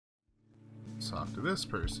talk to this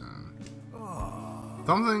person.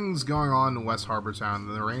 Something's going on in West Harbor Town.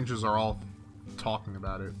 The Rangers are all talking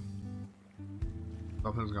about it.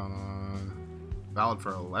 Something's going on. Valid for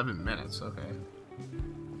 11 minutes. Okay.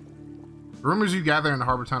 Rumors you gather in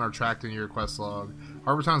Harbor Town are tracked in your quest log.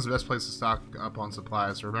 Harbor Town's the best place to stock up on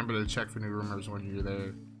supplies, so remember to check for new rumors when you're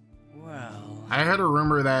there. Well, I heard a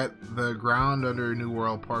rumor that the ground under New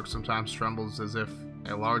World Park sometimes trembles as if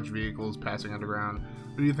a large vehicle is passing underground.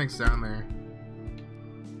 Who do you think's down there?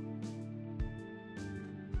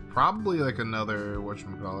 Probably like another,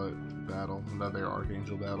 whatchamacallit, battle. Another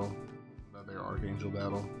Archangel battle.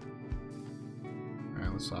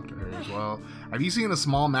 Alright, let's talk to her as well. Have you seen a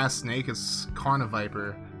small masked snake? It's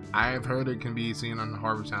Carniviper. I've heard it can be seen on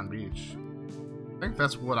Harbor Town Beach. I think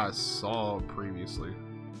that's what I saw previously.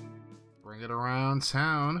 Bring it around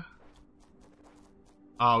town.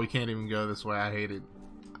 Oh, we can't even go this way. I hate it.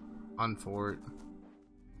 Unfort.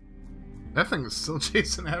 That thing is still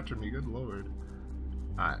chasing after me. Good lord.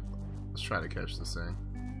 Alright, let's try to catch this thing.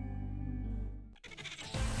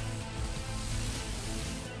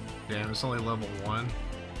 Damn, it's only level 1.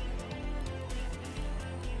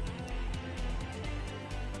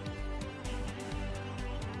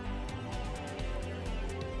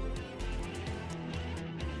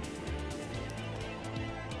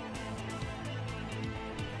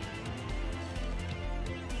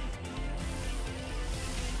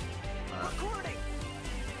 Recording.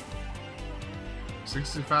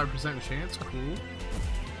 65% chance? Cool.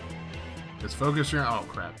 Let's focus here. Oh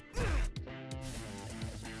crap.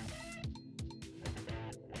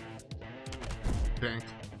 Pink.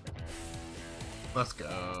 Let's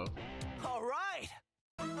go. All right.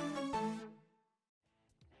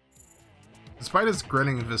 Despite its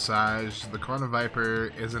grinning visage, the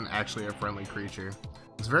Carniviper isn't actually a friendly creature.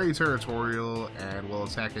 It's very territorial and will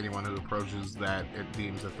attack anyone who approaches that it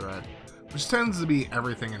deems a threat, which tends to be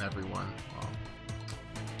everything and everyone. Well,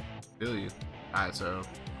 feel you. Alright, so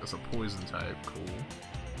that's a poison type. Cool.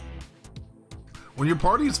 When your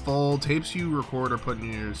party is full, tapes you record are put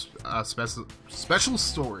in your special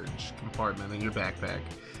storage compartment in your backpack.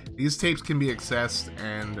 These tapes can be accessed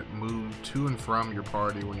and moved to and from your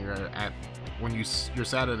party when you're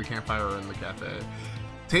sat at a campfire or in the cafe.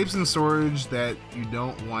 Tapes in storage that you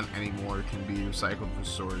don't want anymore can be recycled for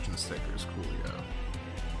storage and stickers. Coolio.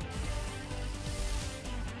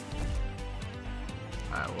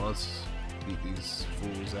 Alright, well, let's beat these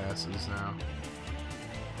fools' asses now.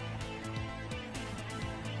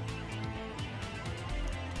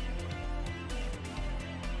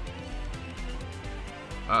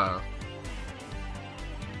 Uh-oh.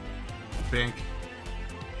 Bink.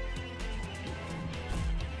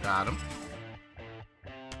 Got him.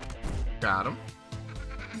 Got him.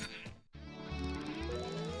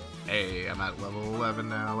 Hey, I'm at level 11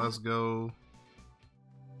 now. Let's go.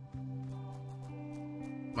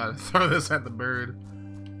 I'm about to throw this at the bird.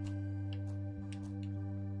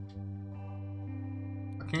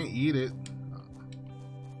 I can't eat it.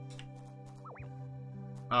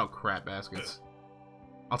 Oh, crap baskets.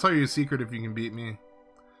 I'll tell you a secret if you can beat me.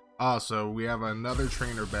 Also, we have another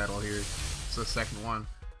trainer battle here. It's the second one.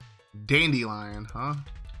 Dandelion, huh?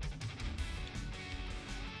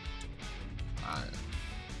 Alright.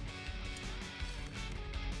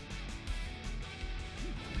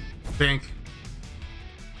 Bink.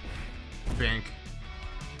 Bink.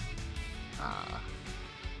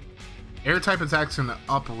 Air type attacks can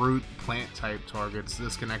uproot plant type targets,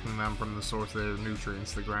 disconnecting them from the source of their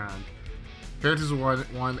nutrients, the ground. Characters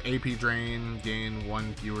with 1 AP drain gain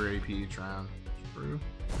 1 fewer AP each round. True.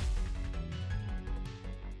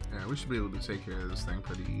 Yeah, we should be able to take care of this thing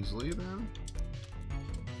pretty easily then.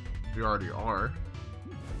 We already are.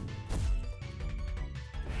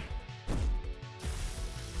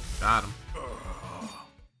 Got him.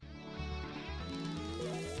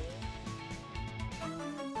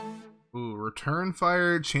 Ooh, return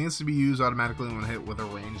fire, chance to be used automatically when hit with a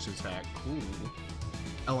ranged attack. Cool.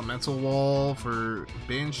 Elemental wall for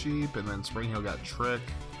Bansheep, and then Spring Hill got Trick.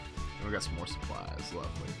 And we got some more supplies.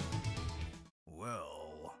 Lovely.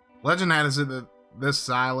 Well, legend has it that this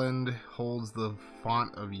island holds the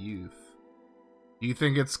font of youth. Do you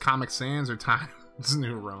think it's Comic Sans or Times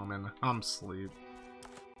New Roman? I'm asleep.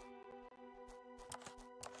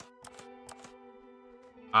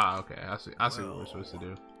 Ah, okay. I see what we're supposed to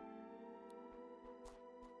do.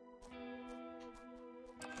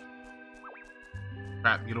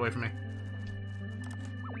 Crap, get away from me.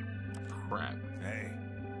 Crap. Hey.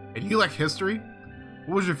 And you like history?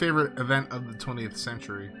 What was your favorite event of the 20th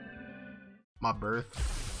century? My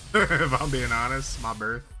birth. If I'm being honest, my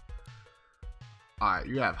birth. Alright,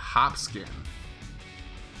 you have Hopskin.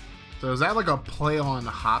 So is that like a play on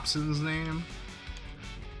Hobson's name?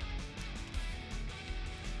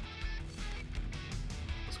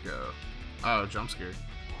 Let's go. Oh, jump scare.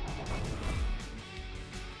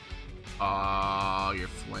 Oh, you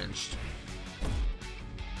flinched.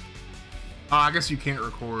 Oh, I guess you can't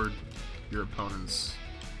record your opponent's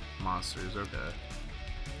monsters. Okay.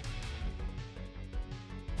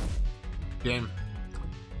 Game.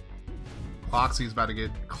 Cloxy's about to get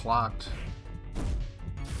clocked.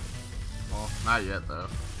 Well, not yet, though.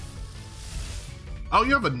 Oh,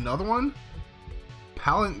 you have another one?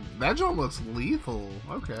 That joint looks lethal.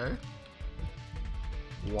 Okay.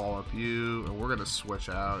 Wall up you, and we're gonna switch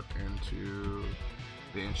out into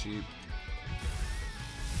Banshee.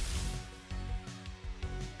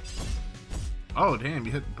 Oh, damn,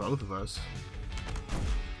 you hit both of us.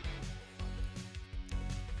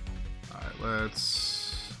 Alright,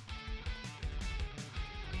 let's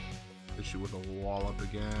hit you with a wall up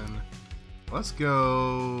again. Let's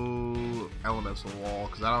go Elemental Wall,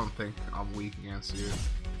 because I don't think I'm weak against you.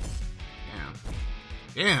 Damn.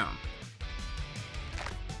 Damn!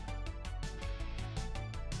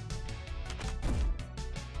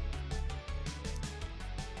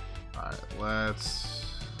 Alright,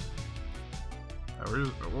 let's...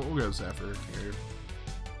 we'll go Zephyr here.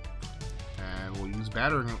 And we'll use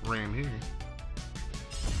Battering Ram here.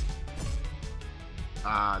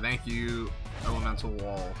 Ah, thank you, Elemental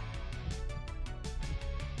Wall.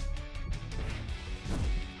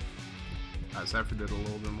 Zephyr did a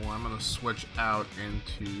little bit more. I'm going to switch out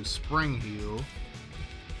into Spring Heal.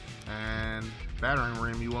 And Battering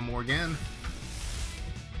Ram you one more again.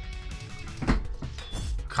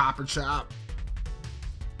 Copper Chop.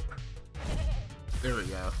 There we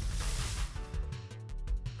go.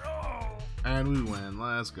 And we win.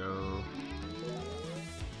 Let's go.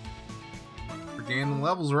 We're gaining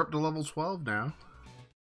levels. We're up to level 12 now.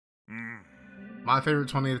 My favorite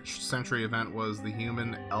 20th century event was the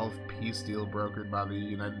human-elf peace deal brokered by the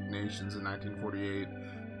United Nations in 1948.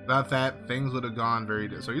 Without that, things would have gone very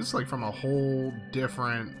different. So he's like from a whole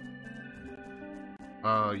different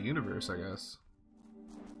universe, I guess.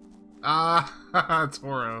 Ah,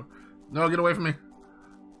 Toro. No, get away from me.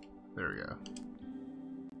 There we go.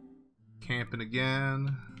 Camping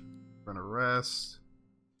again. We're gonna rest.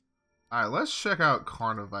 Alright, let's check out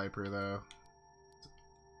Carniviper though.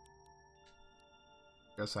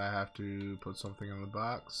 Guess I have to put something in the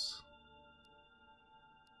box.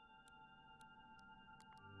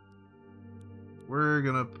 We're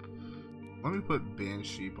gonna... let me put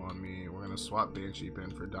Banshee on me. We're gonna swap Banshee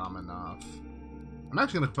in for Dominoth. I'm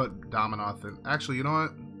actually gonna put Dominoth in... actually, you know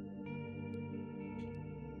what?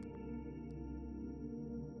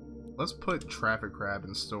 Let's put Traffic Crab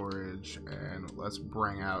in storage, and let's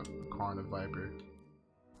bring out Carniviper.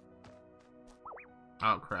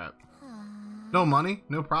 Oh, crap. No money?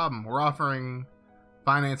 No problem. We're offering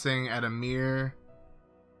financing at a mere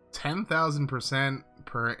 10,000%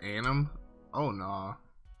 per annum. Oh, no.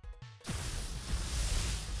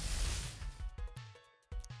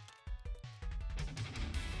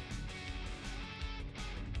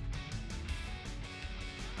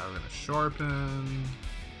 I'm going to sharpen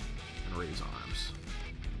and raise arms.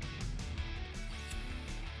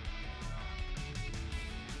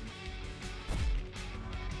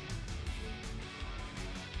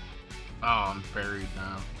 Oh, I'm buried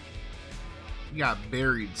now. You got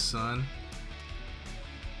buried, son.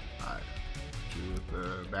 Alright. Do with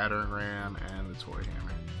the Battering Ram and the Toy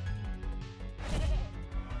Hammer.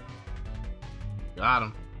 Got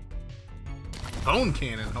him. Bone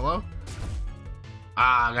Cannon, hello?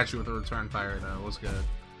 Ah, I got you with a Return Fire though. What's good?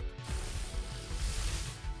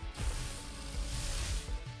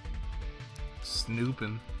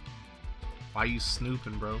 Snooping. Why you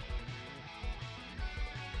snooping, bro?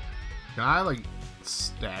 Can I, like,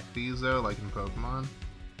 stack these, though, like in Pokemon?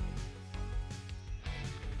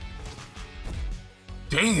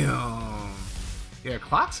 Damn! Yeah,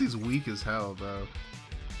 Cloxy's weak as hell, bro.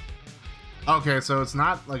 Okay, so it's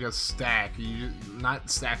not like a stack. You're not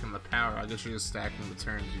stacking the power. I guess you're just stacking the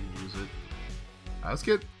turns you use it. Let's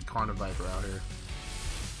get Carniviper out here.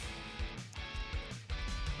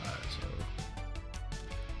 Alright, so...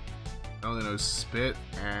 I only know Spit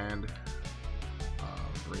and...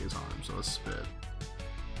 raise arm, so let's spit.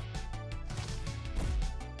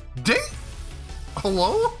 Dang!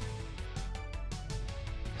 Hello?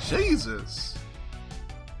 Jesus!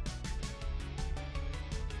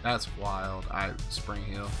 That's wild. I Spring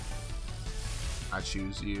Heal. I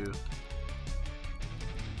choose you.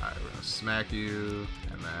 Alright, we're gonna smack you,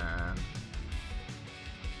 and then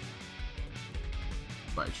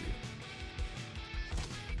bite you.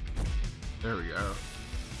 There we go.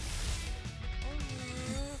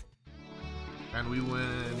 And we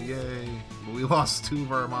win, yay. But we lost 2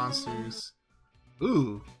 of our monsters.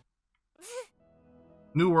 Ooh.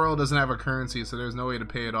 New World doesn't have a currency, so there's no way to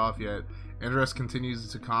pay it off yet. Interest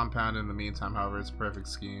continues to compound in the meantime, however, it's a perfect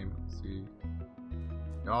scheme. Let's see.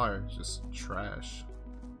 Y'all are just trash.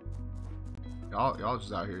 Y'all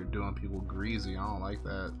just out here doing people greasy. I don't like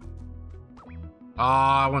that.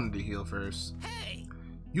 I wanted to heal first. Hey!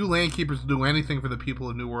 You land keepers will do anything for the people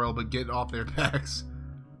of New World, but get off their backs.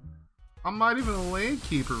 I'm not even a land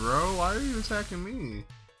keeper, bro. Why are you attacking me?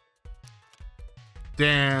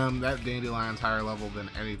 Damn, that Dandelion's higher level than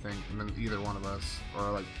anything, than either one of us,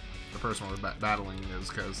 or like the person we're battling is,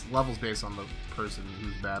 because level's based on the person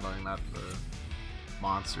who's battling, not the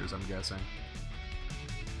monsters, I'm guessing.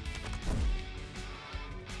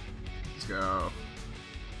 Let's go.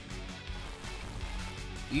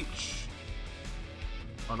 Leech.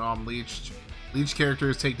 Oh no, I'm leeched. Leech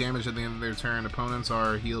characters take damage at the end of their turn. Opponents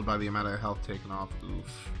are healed by the amount of health taken off.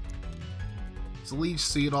 Oof. It's leech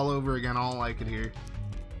seed all over again. I don't like it here.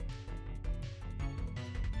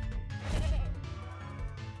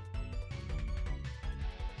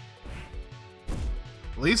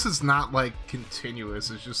 At least it's not like continuous.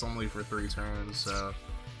 It's just only for 3 turns, so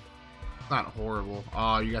it's not horrible.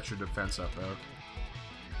 Oh, you got your defense up though.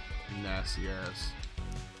 Nasty ass.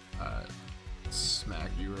 Smack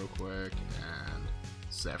you real quick and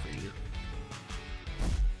zephyr you.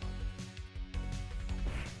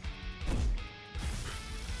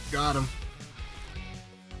 Got him.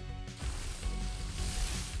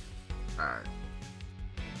 Alright.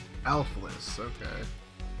 Elfless, okay.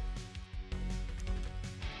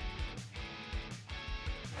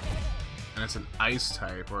 And it's an ice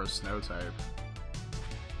type or a snow type.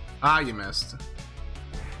 Ah, you missed.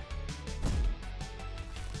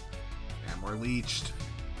 And we're leeched.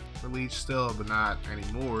 We're leeched still, but not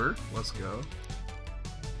anymore. Let's go.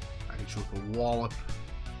 I hit you with a wallop.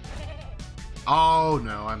 Oh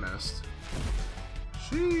no, I missed.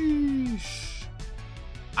 Sheesh.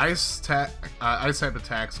 Ice type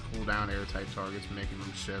attacks cool down air type targets, making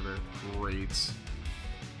them shiver. Great.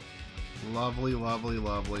 Lovely, lovely,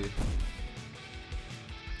 lovely.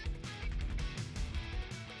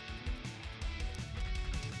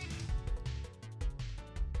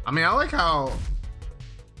 I mean, I like how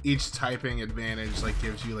each typing advantage like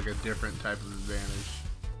gives you like a different type of advantage.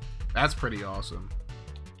 That's pretty awesome.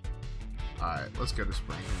 Alright, let's go to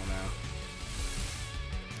Sprinkle now.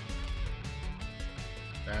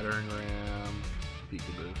 Battering Ram,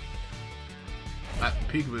 Peekaboo.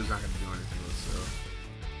 Peekaboo's not gonna do anything with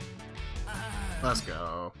so. Let's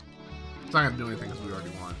go. It's not gonna do anything because we already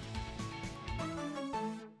won.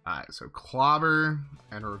 Alright, so Clobber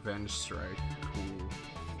and Revenge Strike. Cool.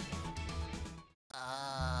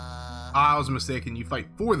 I was mistaken. You fight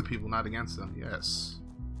for the people, not against them. Yes.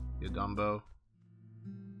 You Dumbo.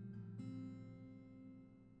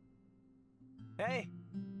 Hey.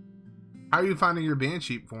 How are you finding your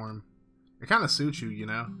Banshee form? It kind of suits you, you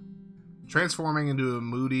know? Transforming into a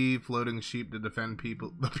moody, floating sheep to defend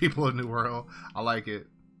the people of New World. I like it.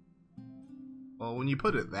 Well, when you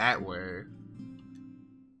put it that way.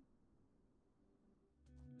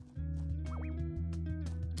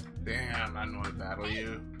 Damn, I know how to battle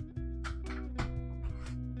you.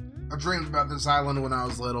 I dreamed about this island when I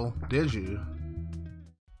was little. Did you?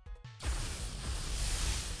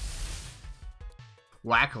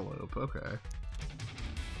 Wackalope, okay.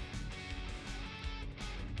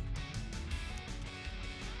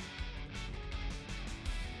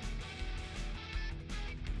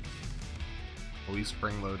 Oh, he's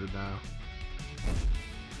spring loaded now.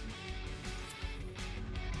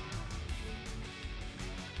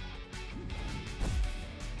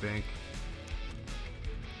 Think.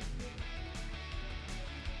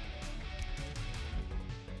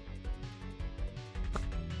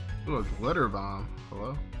 Ooh, a glitter bomb.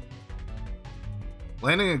 Hello?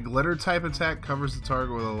 Landing a glitter type attack covers the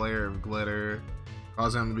target with a layer of glitter,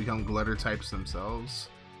 causing them to become glitter types themselves.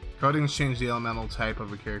 Coatings change the elemental type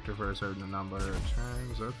of a character for a certain number of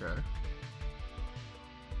turns. Okay.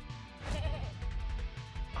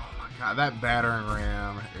 Oh my god, that battering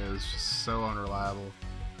ram is just so unreliable.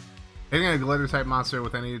 Hitting a glitter type monster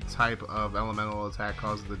with any type of elemental attack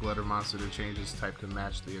causes the glitter monster to change its type to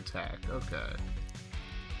match the attack. Okay.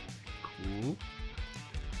 Cool.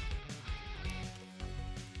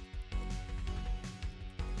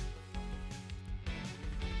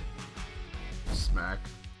 Smack.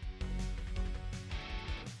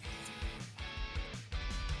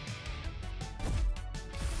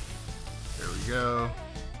 There we go.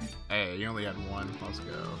 Hey, you only had one. Let's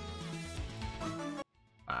go.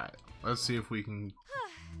 Alright, let's see if we can...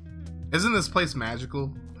 Isn't this place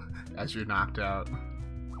magical? as you're knocked out.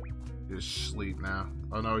 Just sleep now.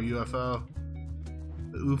 Oh no, UFO.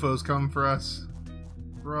 The UFO's coming for us.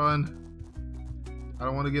 Run. I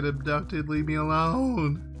don't want to get abducted. Leave me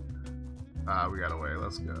alone. Ah, we got away.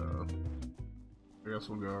 Let's go. I guess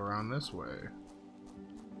we'll go around this way.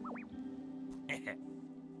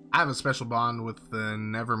 I have a special bond with the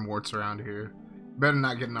Nevermorts around here. Better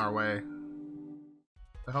not get in our way.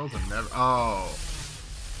 The hell's a never? Oh.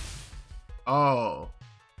 Oh.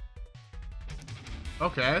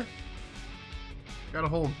 Okay. Got a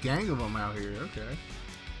whole gang of them out here. Okay.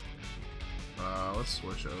 Let's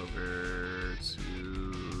switch over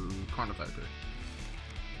to Carna Viper.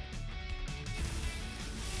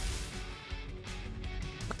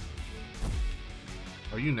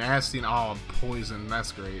 Are you nasty? Oh, poison.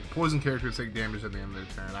 That's great. Poison characters take damage at the end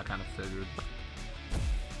of their turn. I kind of figured.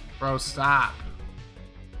 Bro, stop.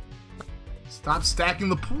 Stop stacking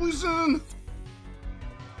the poison!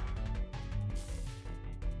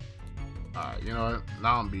 Alright, you know what?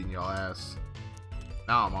 Now I'm beating y'all ass.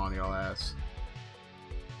 Now I'm on y'all ass.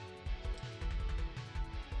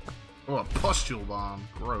 Oh, a pustule bomb.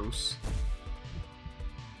 Gross.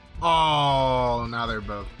 Oh, now they're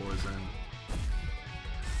both poisoned.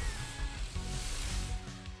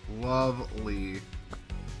 Lovely.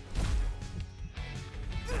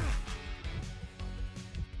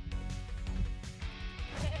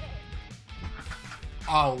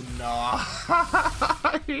 Oh no.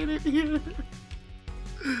 I hate it here.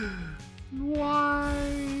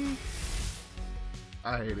 Why?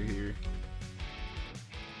 I hate it here.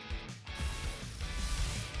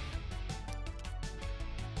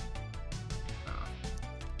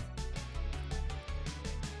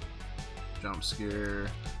 Jump scare.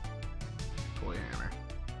 Toy hammer.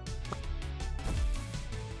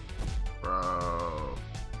 Bro.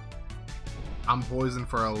 I'm poisoned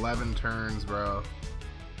for 11 turns, bro.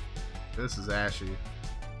 This is ashy.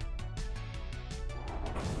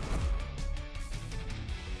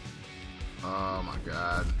 Oh my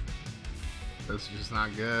god. This is just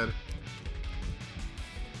not good.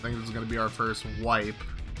 I think this is gonna be our first wipe.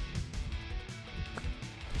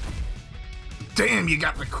 Damn, you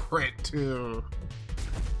got the crit too.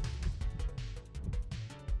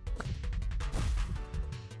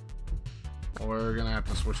 We're gonna have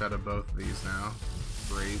to switch out of both of these now.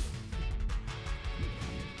 Great.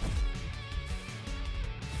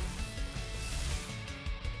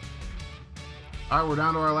 Alright, we're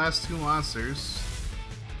down to our last two monsters.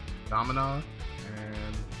 Domino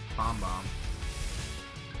and Bomb Bomb.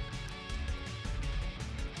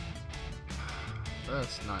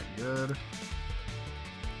 That's not good.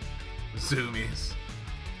 Zoomies.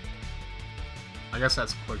 I guess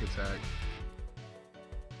that's quick attack.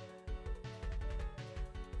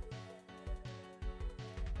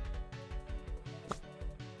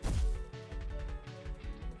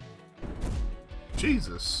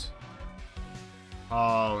 Jesus.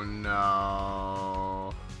 Oh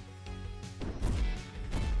no.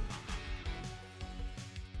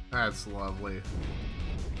 That's lovely.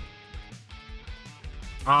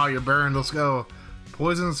 Oh, you're burned. Let's go.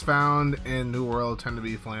 Poisons found in New World tend to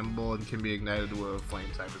be flammable and can be ignited with a flame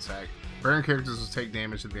type attack. Burn characters will take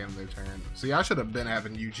damage at the end of their turn. See, I should have been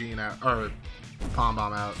having Eugene out, or Pom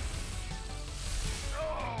Bomb out.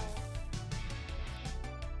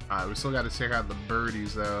 Alright, we still got to check out the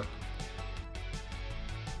birdies though.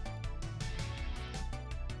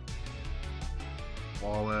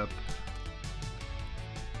 Wallop.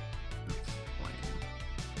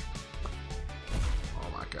 Oh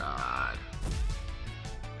my god.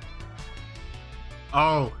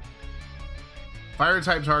 Oh! Fire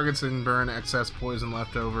type targets and burn excess poison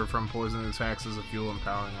left over from poison attacks as a fuel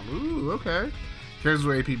empowering them. Ooh, okay. Characters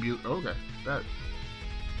with AP build. Okay. Bet.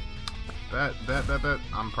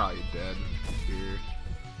 I'm probably dead here.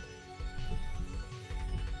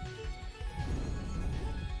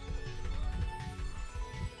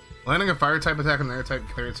 Landing a fire type attack on the air type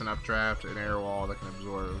creates an updraft, an air wall that can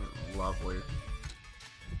absorb. Lovely.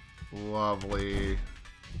 Lovely.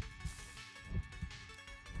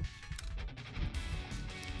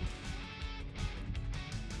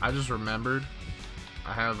 I just remembered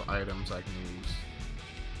I have items I can use.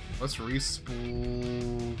 Let's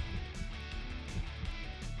respool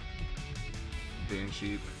Dane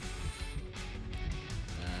Sheep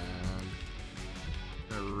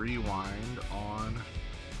and rewind on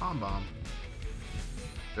Pom Bomb.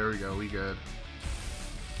 There we go, we good.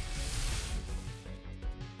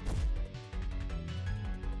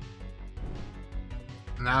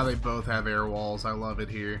 Now they both have air walls. I love it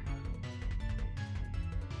here.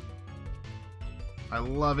 I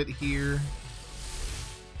love it here.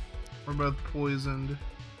 We're both poisoned.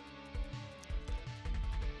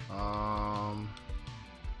 Oh,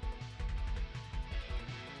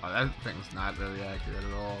 that thing's not very accurate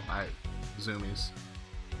at all. Zoomies.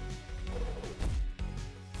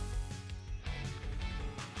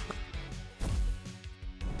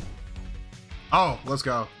 Oh, let's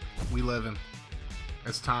go. We living.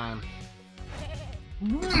 It's time.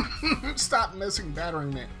 Stop missing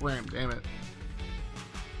battering ram, damn it.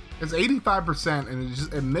 It's 85%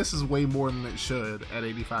 and it misses way more than it should at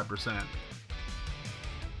 85%.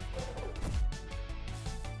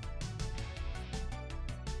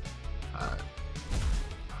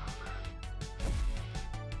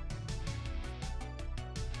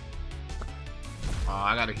 Oh,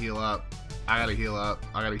 I gotta heal up. I gotta heal up.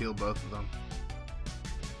 I gotta heal both of them.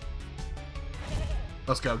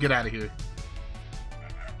 Let's go. Get out of here.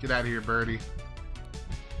 Get out of here, birdie.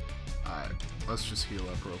 Alright, let's just heal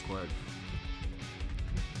up real quick.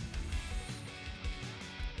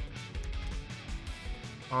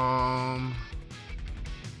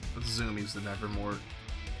 Let's zoomies the Nevermort.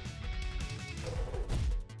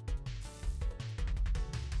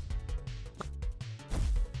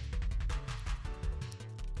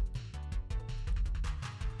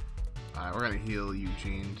 Alright, we're gonna heal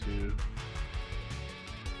Eugene too.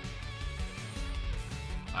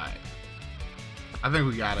 Alright. I think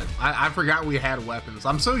we got it. I forgot we had weapons.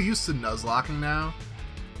 I'm so used to nuzlocking now.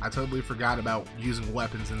 I totally forgot about using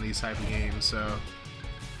weapons in these type of games, so...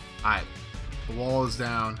 Alright. The wall is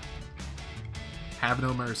down. Have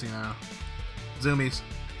no mercy now. Zoomies.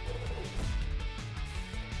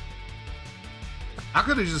 I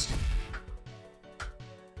could've just...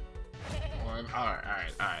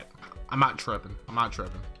 Alright. I'm not tripping. Let's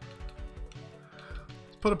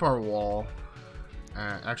put up our wall.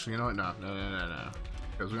 Actually, you know what? No.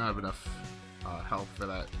 Because we don't have enough health for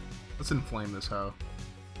that. Let's inflame this hoe.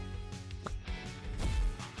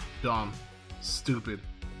 Dumb. Stupid.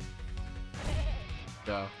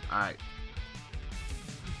 Go. Alright.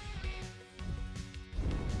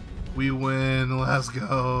 We win. Let's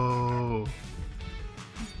go.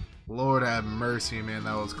 Lord have mercy, man.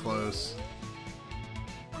 That was close.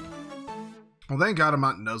 Well, thank God I'm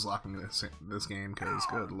not nuzlocking this game, because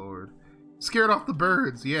good lord. Scared off the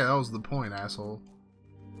birds. Yeah, that was the point, asshole.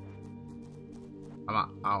 I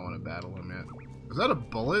don't want to battle him yet. Is that a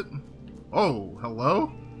bullet? Oh,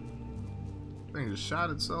 hello? Thing just shot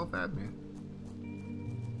itself at me.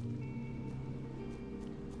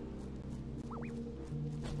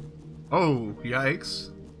 Oh,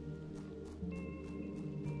 yikes.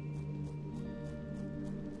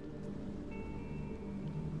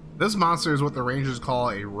 This monster is what the rangers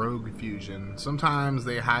call a rogue fusion. Sometimes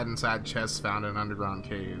they hide inside chests found in underground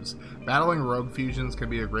caves. Battling rogue fusions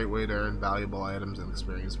can be a great way to earn valuable items and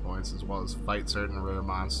experience points, as well as fight certain rare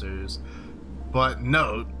monsters. But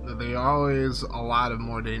note that they are always a lot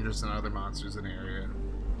more dangerous than other monsters in the area.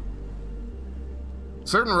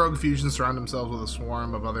 Certain rogue fusions surround themselves with a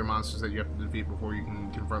swarm of other monsters that you have to defeat before you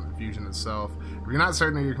can confront the fusion itself. If you're not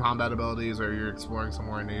certain of your combat abilities or you're exploring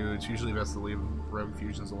somewhere new, it's usually best to leave rogue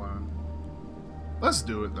fusions alone. Let's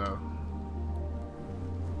do it though.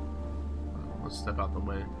 Let's step out the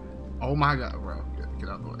way. Oh my god, bro. Get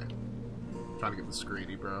out the way. I'm trying to get the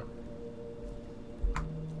screedy, bro.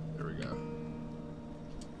 There we go.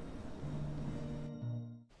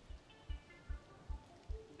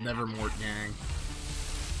 Nevermort gang.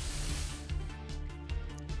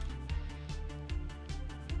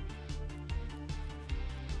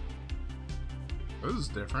 This is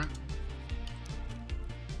different.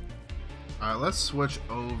 Alright, let's switch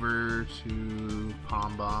over to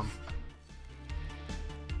Palm Bomb.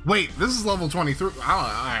 Wait, this is level 23.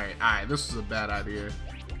 Alright, this is a bad idea.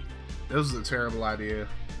 This is a terrible idea.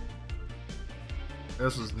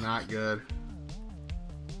 This was not good.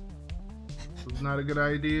 This was not a good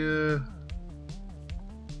idea.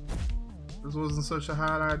 This wasn't such a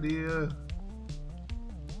hot idea.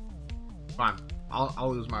 Fine.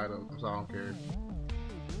 I'll lose my items, so I don't care.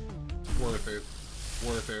 Worth it.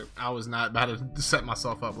 Worth it. I was not about to set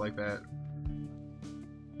myself up like that.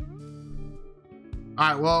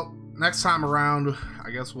 Alright, well, next time around,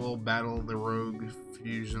 I guess we'll battle the rogue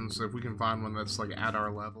fusion, so if we can find one that's like at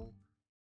our level.